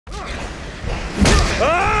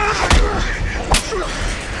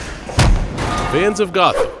Fans of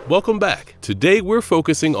Gotham, welcome back. Today we're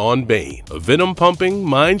focusing on Bane, a venom-pumping,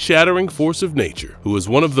 mind-shattering force of nature who is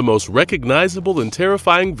one of the most recognizable and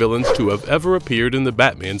terrifying villains to have ever appeared in the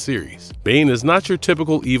Batman series. Bane is not your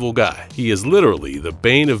typical evil guy. He is literally the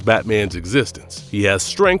bane of Batman's existence. He has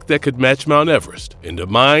strength that could match Mount Everest, and a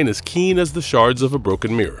mind as keen as the shards of a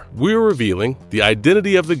broken mirror. We're revealing the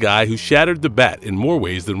identity of the guy who shattered the Bat in more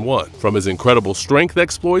ways than one, from his incredible strength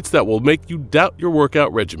exploits that will make you doubt your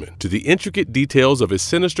workout regimen, to the intricate details of his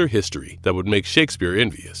sinister history that would make Shakespeare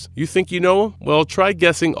envious. You think you know him? Well, try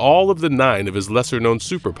guessing all of the 9 of his lesser-known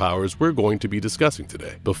superpowers we're going to be discussing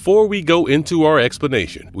today. Before we go into our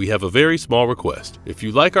explanation, we have a very small request. If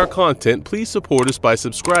you like our content, please support us by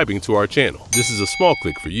subscribing to our channel. This is a small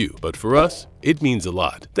click for you, but for us, it means a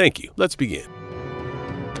lot. Thank you. Let's begin.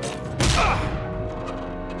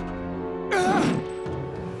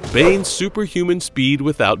 Bane's superhuman speed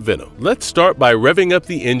without venom. Let's start by revving up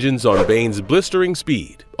the engines on Bane's blistering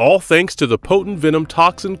speed, all thanks to the potent venom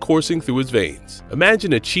toxin coursing through his veins.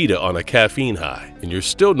 Imagine a cheetah on a caffeine high, and you're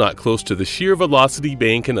still not close to the sheer velocity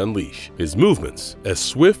Bane can unleash. His movements, as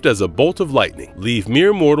swift as a bolt of lightning, leave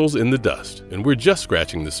mere mortals in the dust, and we're just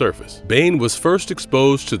scratching the surface. Bane was first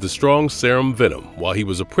exposed to the strong serum venom while he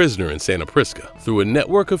was a prisoner in Santa Prisca. Through a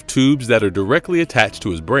network of tubes that are directly attached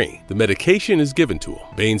to his brain, the medication is given to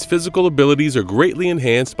him. Bane's physical abilities are greatly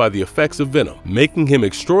enhanced by the effects of venom, making him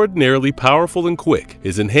extraordinarily powerful and quick.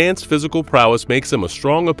 His enhanced physical prowess makes him a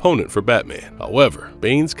strong opponent for Batman. However,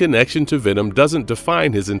 Bane's connection to venom doesn't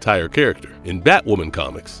define his entire character. In Batwoman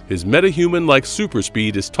comics, his metahuman-like super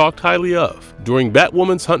speed is talked highly of. During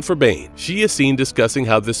Batwoman's hunt for Bane, she is seen discussing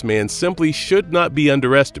how this man simply should not be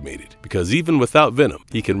underestimated, because even without venom,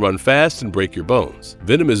 he can run fast and break your bones.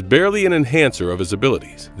 Venom is barely an enhancer of his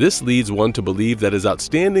abilities. This leads one to believe that his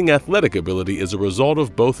outstanding athletic ability is a result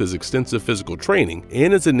of both his extensive physical training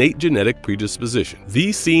and his innate genetic predisposition.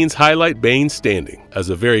 These scenes highlight Bane's standing as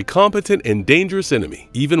a very competent and dangerous enemy,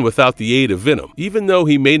 even without the aid of venom, even though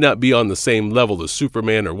he may not be on the same level as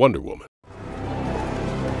Superman or Wonder Woman.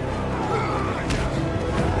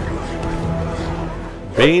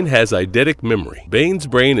 Bane has eidetic memory. Bane's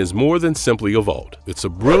brain is more than simply a vault. It's a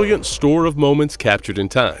brilliant store of moments captured in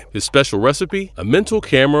time. His special recipe? A mental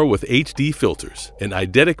camera with HD filters and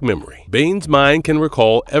eidetic memory. Bane's mind can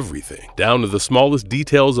recall everything, down to the smallest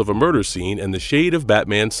details of a murder scene and the shade of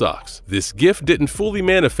Batman's socks. This gift didn't fully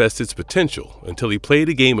manifest its potential until he played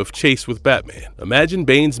a game of chase with Batman. Imagine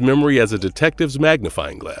Bane's memory as a detective's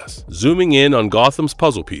magnifying glass, zooming in on Gotham's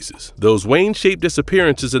puzzle pieces. Those Wayne-shaped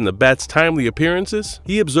disappearances in the Bat's timely appearances?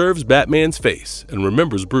 He observes Batman's face and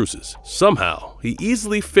remembers Bruce's. Somehow, he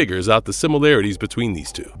easily figures out the similarities between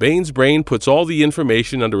these two. Bane's brain puts all the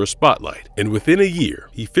information under a spotlight, and within a year,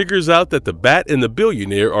 he figures out that the Bat and the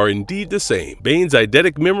billionaire are indeed the same. Bane's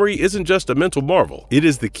eidetic memory isn't just a mental marvel. It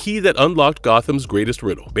is the key that unlocked Gotham's greatest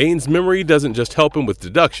riddle. Bane's memory doesn't just help him with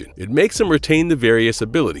deduction. It makes him retain the various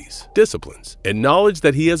abilities, disciplines, and knowledge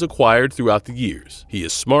that he has acquired throughout the years. He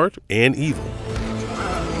is smart and evil.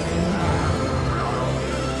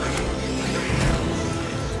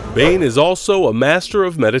 Bane is also a master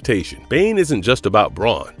of meditation. Bane isn't just about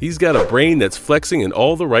brawn. He's got a brain that's flexing in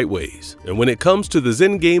all the right ways. And when it comes to the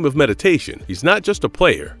Zen game of meditation, he's not just a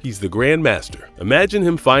player, he's the Grand Master. Imagine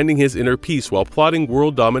him finding his inner peace while plotting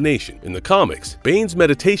world domination. In the comics, Bane's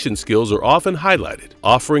meditation skills are often highlighted,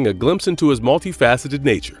 offering a glimpse into his multifaceted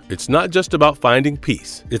nature. It's not just about finding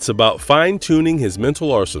peace, it's about fine-tuning his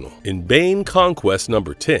mental arsenal. In Bane Conquest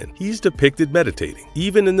number 10, he's depicted meditating,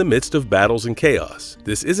 even in the midst of battles and chaos.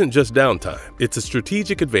 This isn't just downtime, it's a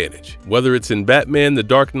strategic advantage. Whether it's in Batman The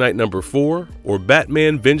Dark Knight number 4 or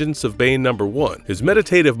Batman Vengeance of Bane number 1, his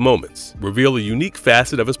meditative moments reveal a unique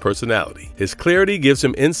facet of his personality. His clarity gives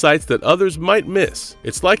him insights that others might miss.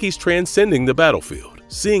 It's like he's transcending the battlefield,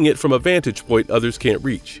 seeing it from a vantage point others can't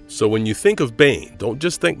reach. So when you think of Bane, don't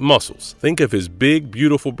just think muscles, think of his big,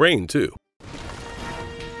 beautiful brain too.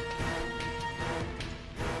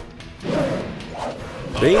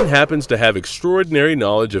 Bane happens to have extraordinary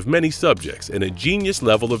knowledge of many subjects and a genius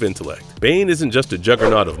level of intellect. Bane isn't just a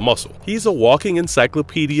juggernaut of muscle. He's a walking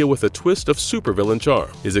encyclopedia with a twist of supervillain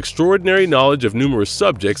charm. His extraordinary knowledge of numerous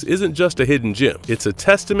subjects isn't just a hidden gem. It's a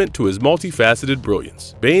testament to his multifaceted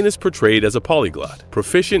brilliance. Bane is portrayed as a polyglot,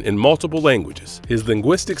 proficient in multiple languages. His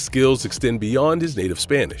linguistic skills extend beyond his native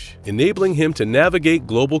Spanish, enabling him to navigate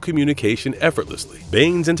global communication effortlessly.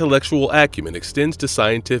 Bane's intellectual acumen extends to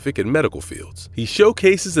scientific and medical fields. He showcases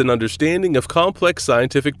showcases an understanding of complex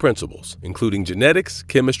scientific principles, including genetics,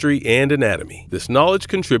 chemistry, and anatomy. This knowledge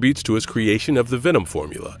contributes to his creation of the Venom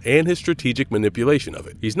formula and his strategic manipulation of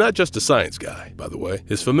it. He's not just a science guy, by the way.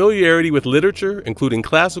 His familiarity with literature, including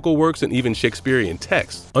classical works and even Shakespearean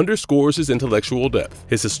texts, underscores his intellectual depth.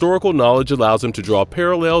 His historical knowledge allows him to draw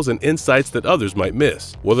parallels and insights that others might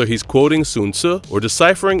miss, whether he's quoting Sun Tzu or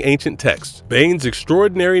deciphering ancient texts. Bane's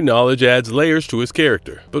extraordinary knowledge adds layers to his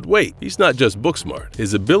character. But wait, he's not just book smart.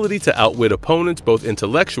 His ability to outwit opponents both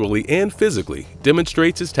intellectually and physically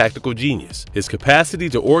demonstrates his tactical genius. His capacity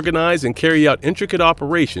to organize and carry out intricate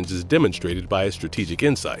operations is demonstrated by his strategic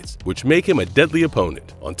insights, which make him a deadly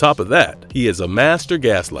opponent. On top of that, he is a master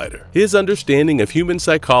gaslighter. His understanding of human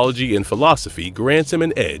psychology and philosophy grants him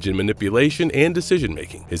an edge in manipulation and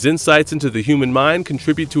decision-making. His insights into the human mind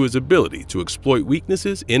contribute to his ability to exploit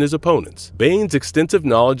weaknesses in his opponents. Bane's extensive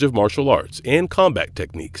knowledge of martial arts and combat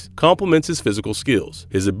techniques complements his physical skills.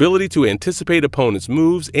 His ability to anticipate opponents'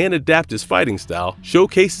 moves and adapt his fighting style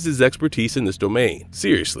showcases his expertise in this domain.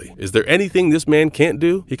 Seriously, is there anything this man can't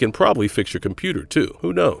do? He can probably fix your computer too.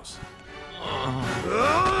 Who knows?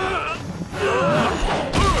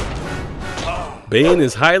 Bane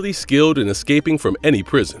is highly skilled in escaping from any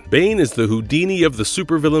prison. Bane is the Houdini of the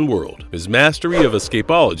supervillain world. His mastery of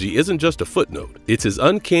escapology isn't just a footnote, it's his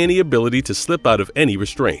uncanny ability to slip out of any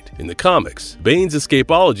restraint. In the comics, Bane's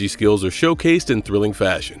escapology skills are showcased in thrilling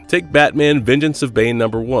fashion. Take Batman Vengeance of Bane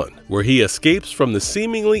 #1, where he escapes from the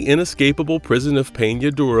seemingly inescapable prison of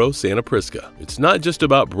Peña Duro, Santa Prisca. It's not just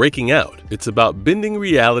about breaking out, it's about bending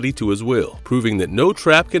reality to his will, proving that no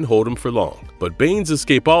trap can hold him for long. But Bane's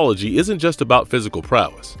escapology isn't just about physical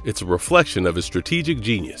prowess, it's a reflection of his strategic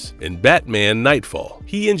genius. In Batman Nightfall,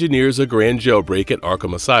 he engineers a grand jailbreak at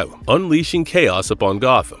Arkham Asylum, unleashing chaos upon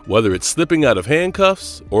Gotham, whether it's slipping out of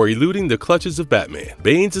handcuffs or eluding the clutches of Batman.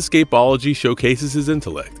 Bane's escapology showcases his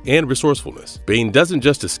intellect and resourcefulness. Bane doesn't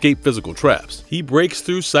just escape physical traps, he breaks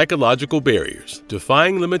through psychological barriers,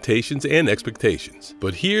 defying limitations and expectations.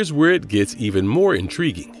 But here's where it gets even more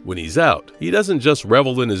intriguing. When he's out, he doesn't just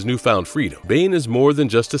revel in his newfound freedom. Bane is more than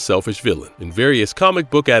just a selfish villain. In various comic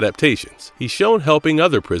book adaptations, he's shown helping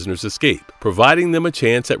other prisoners escape, providing them a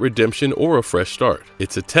chance at redemption or a fresh start.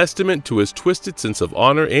 It's a testament to his twisted sense of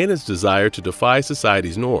honor and his desire to defy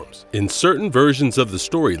society's norms. In certain versions of the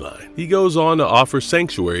storyline, he goes on to offer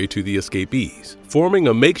sanctuary to the escapees, forming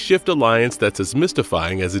a makeshift alliance that's as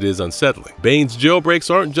mystifying as it is unsettling. Bane's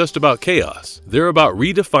jailbreaks aren't just about chaos, they're about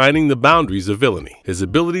redefining the boundaries of villainy. His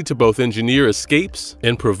ability to both engineer escapes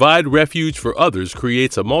and provide refuge for others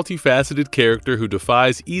creates a multifaceted character who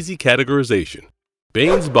defies easy categorization.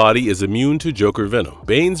 Bane's body is immune to Joker venom.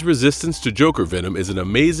 Bane's resistance to Joker venom is an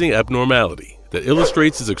amazing abnormality that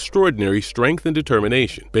illustrates his extraordinary strength and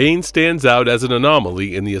determination. Bane stands out as an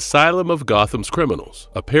anomaly in the asylum of Gotham's criminals,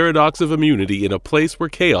 a paradox of immunity in a place where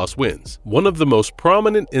chaos wins. One of the most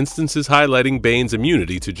prominent instances highlighting Bane's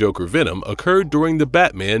immunity to Joker venom occurred during the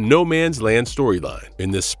Batman No Man's Land storyline.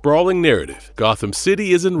 In this sprawling narrative, Gotham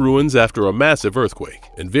City is in ruins after a massive earthquake,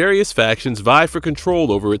 and various factions vie for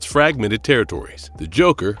control over its fragmented territories. The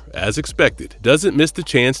Joker, as expected, doesn't miss the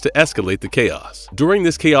chance to escalate the chaos. During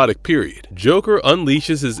this chaotic period, Joker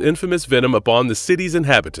unleashes his infamous venom upon the city's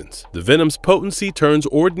inhabitants. The venom's potency turns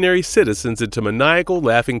ordinary citizens into maniacal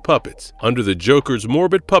laughing puppets under the Joker's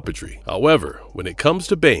morbid puppetry. However, when it comes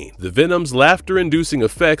to Bane, the venom's laughter-inducing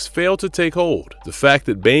effects fail to take hold. The fact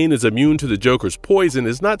that Bane is immune to the Joker's poison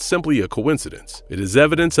is not simply a coincidence. It is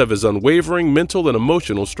evidence of his unwavering mental and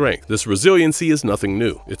emotional strength. This resiliency is nothing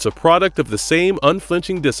new. It's a product of the same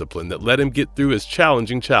unflinching discipline that let him get through his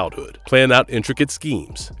challenging childhood, plan out intricate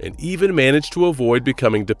schemes, and even manage to avoid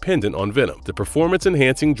becoming dependent on venom, the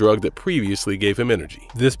performance-enhancing drug that previously gave him energy.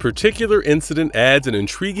 This particular incident adds an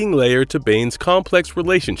intriguing layer to Bane's complex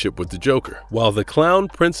relationship with the Joker. While the clown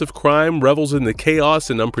prince of crime revels in the chaos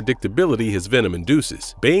and unpredictability his venom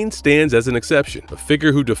induces, Bane stands as an exception, a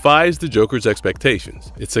figure who defies the Joker's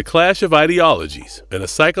expectations. It's a clash of ideologies and a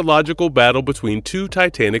psychological battle between two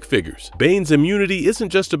titanic figures. Bane's immunity isn't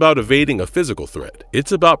just about evading a physical threat,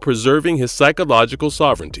 it's about preserving his psychological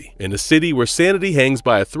sovereignty. In a city where sanity hangs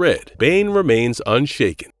by a thread, Bane remains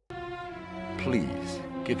unshaken. Please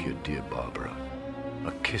give your dear Barbara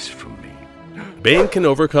a kiss from me. Bane can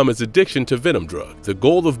overcome his addiction to Venom drug. The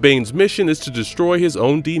goal of Bane's mission is to destroy his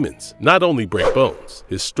own demons, not only break bones.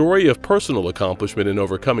 His story of personal accomplishment in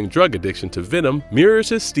overcoming drug addiction to Venom mirrors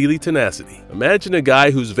his steely tenacity. Imagine a guy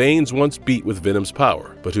whose veins once beat with Venom's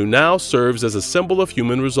power, but who now serves as a symbol of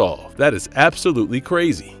human resolve. That is absolutely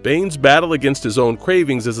crazy. Bane's battle against his own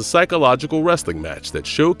cravings is a psychological wrestling match that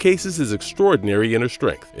showcases his extraordinary inner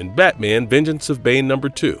strength. In Batman: Vengeance of Bane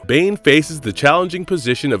 #2, Bane faces the challenging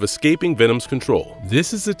position of escaping Venom's control.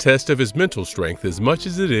 This is a test of his mental strength as much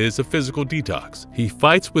as it is a physical detox. He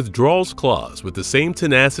fights with Drawl's claws with the same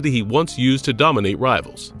tenacity he once used to dominate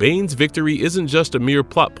rivals. Bane's victory isn't just a mere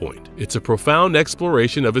plot point, it's a profound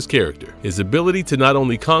exploration of his character. His ability to not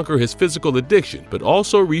only conquer his physical addiction, but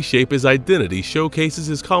also reshape his identity showcases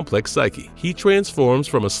his complex psyche. He transforms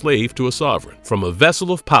from a slave to a sovereign, from a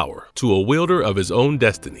vessel of power to a wielder of his own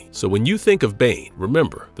destiny. So when you think of Bane,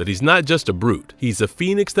 remember that he's not just a brute, he's a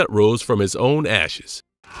phoenix that rose from his own ashes.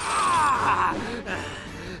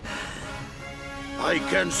 I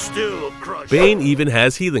can still crush. Bane even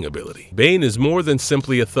has healing ability. Bane is more than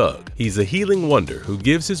simply a thug. He's a healing wonder who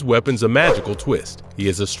gives his weapons a magical twist. He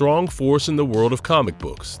is a strong force in the world of comic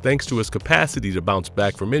books thanks to his capacity to bounce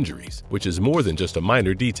back from injuries, which is more than just a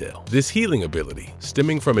minor detail. This healing ability,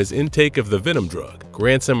 stemming from his intake of the Venom drug,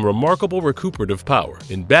 grants him remarkable recuperative power.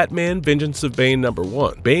 In Batman: Vengeance of Bane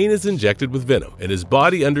 #1, Bane is injected with Venom, and his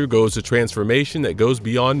body undergoes a transformation that goes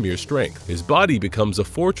beyond mere strength. His body becomes a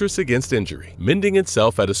fortress against injury, mending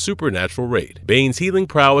itself at a supernatural rate. Bane's healing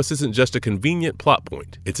prowess isn't just a convenient plot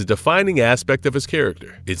point, it's a defining aspect of his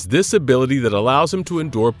character. It's this ability that allows him to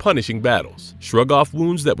endure punishing battles, shrug off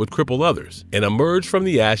wounds that would cripple others, and emerge from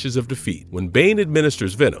the ashes of defeat. When Bane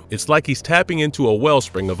administers Venom, it's like he's tapping into a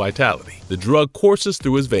wellspring of vitality. The drug courses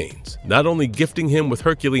through his veins, not only gifting him with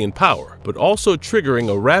Herculean power, but also triggering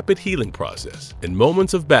a rapid healing process. In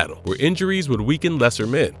moments of battle, where injuries would weaken lesser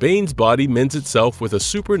men, Bane's body mends itself with a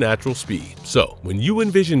supernatural speed. So, when you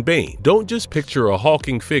envision Bane, don't just picture a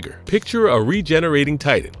hulking figure. Picture a regenerating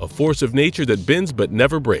titan, a force of nature that bends but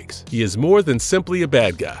never breaks. He is more than simply a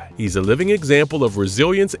bad guy. He's a living example of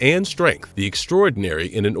resilience and strength, the extraordinary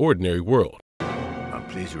in an ordinary world. I'm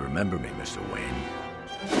pleased you remember me, Mr. Wayne.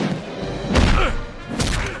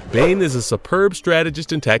 Bane is a superb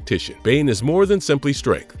strategist and tactician. Bane is more than simply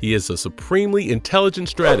strength. He is a supremely intelligent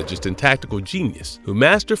strategist and tactical genius who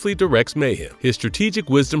masterfully directs mayhem. His strategic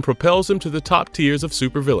wisdom propels him to the top tiers of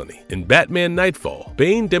supervillainy. In Batman: Nightfall,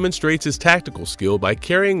 Bane demonstrates his tactical skill by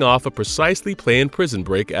carrying off a precisely planned prison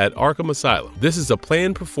break at Arkham Asylum. This is a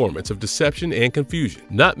planned performance of deception and confusion,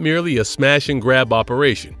 not merely a smash-and-grab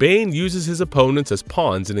operation. Bane uses his opponents as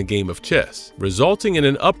pawns in a game of chess, resulting in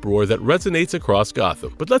an uproar that resonates across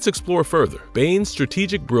Gotham. But let's explore further. Bane's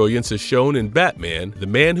strategic brilliance is shown in Batman: The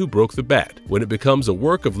Man Who Broke the Bat, when it becomes a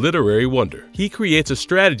work of literary wonder. He creates a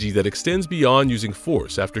strategy that extends beyond using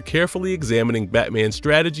force after carefully examining Batman's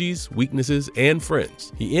strategies, weaknesses, and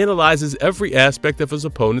friends. He analyzes every aspect of his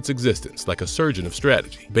opponent's existence like a surgeon of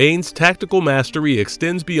strategy. Bane's tactical mastery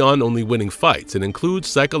extends beyond only winning fights and includes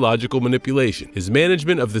psychological manipulation. His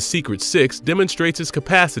management of the Secret Six demonstrates his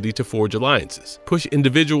capacity to forge alliances, push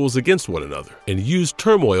individuals against one another, and use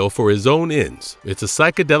turmoil for his own ends. It's a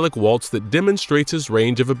psychedelic waltz that demonstrates his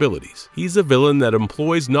range of abilities. He's a villain that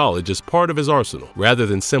employs knowledge as part of his arsenal, rather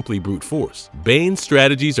than simply brute force. Bane's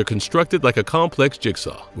strategies are constructed like a complex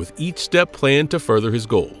jigsaw, with each step planned to further his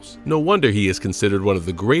goals. No wonder he is considered one of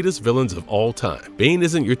the greatest villains of all time. Bane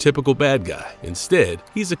isn't your typical bad guy. Instead,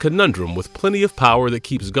 he's a conundrum with plenty of power that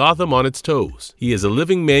keeps Gotham on its toes. He is a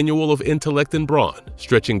living manual of intellect and brawn,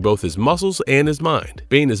 stretching both his muscles and his mind.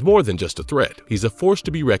 Bane is more than just a threat. He's a force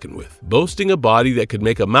to be reckoned with, boasting a body that could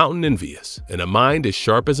make a mountain envious and a mind as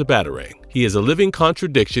sharp as a batarang. He is a living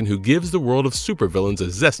contradiction who gives the world of supervillains a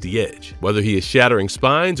zesty edge, whether he is shattering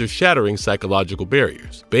spines or shattering psychological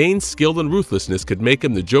barriers. Bane's skill and ruthlessness could make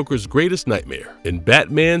him the Joker's greatest nightmare, and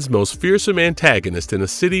Batman's most fearsome antagonist in a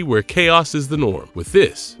city where chaos is the norm. With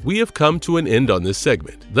this, we have come to an end on this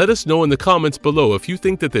segment. Let us know in the comments below if you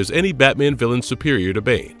think that there's any Batman villain superior to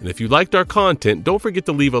Bane. And if you liked our content, don't forget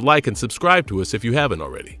to leave a like and subscribe to us if you haven't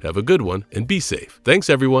already. Have a good one and be safe. Thanks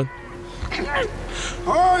everyone.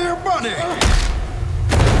 Oh, your buddy!